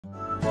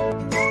Hi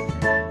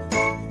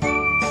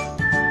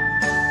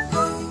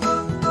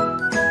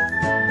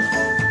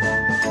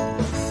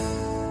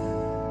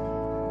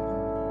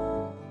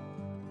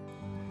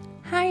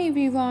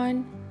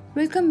everyone,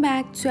 welcome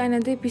back to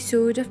another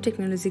episode of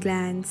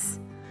Technologyglance.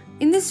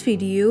 In this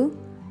video,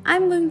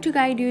 I'm going to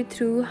guide you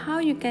through how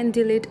you can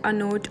delete a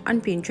note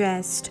on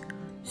Pinterest.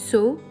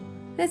 So,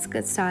 let's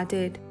get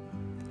started.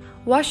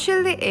 Watch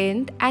till the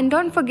end and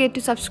don't forget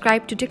to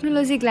subscribe to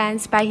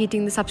Technologyglance by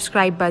hitting the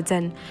subscribe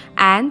button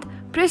and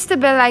press the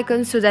bell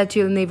icon so that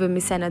you'll never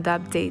miss another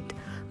update.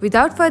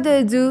 Without further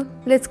ado,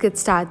 let's get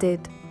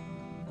started.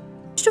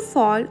 First of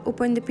all,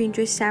 open the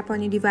Pinterest app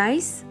on your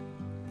device.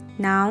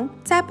 Now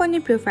tap on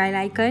your profile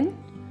icon,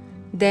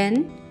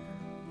 then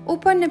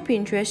open the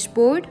Pinterest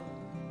board.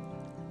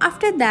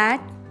 After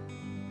that,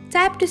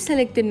 tap to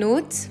select the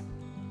notes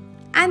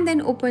and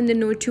then open the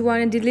note you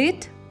want to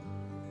delete.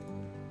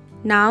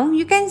 Now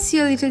you can see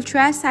a little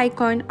trash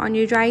icon on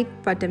your right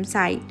bottom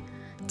side.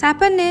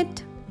 Tap on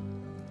it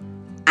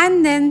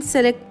and then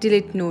select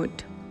delete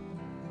note.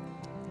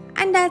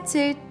 And that's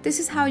it. This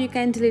is how you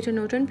can delete a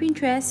note on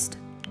Pinterest.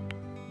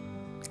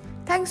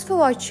 Thanks for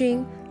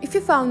watching. If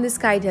you found this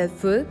guide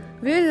helpful,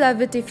 we will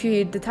love it if you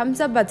hit the thumbs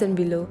up button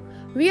below.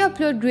 We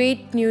upload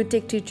great new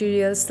tech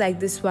tutorials like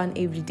this one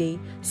every day.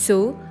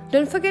 So,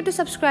 don't forget to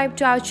subscribe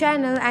to our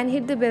channel and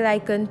hit the bell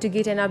icon to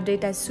get an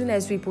update as soon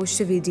as we post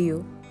a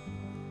video.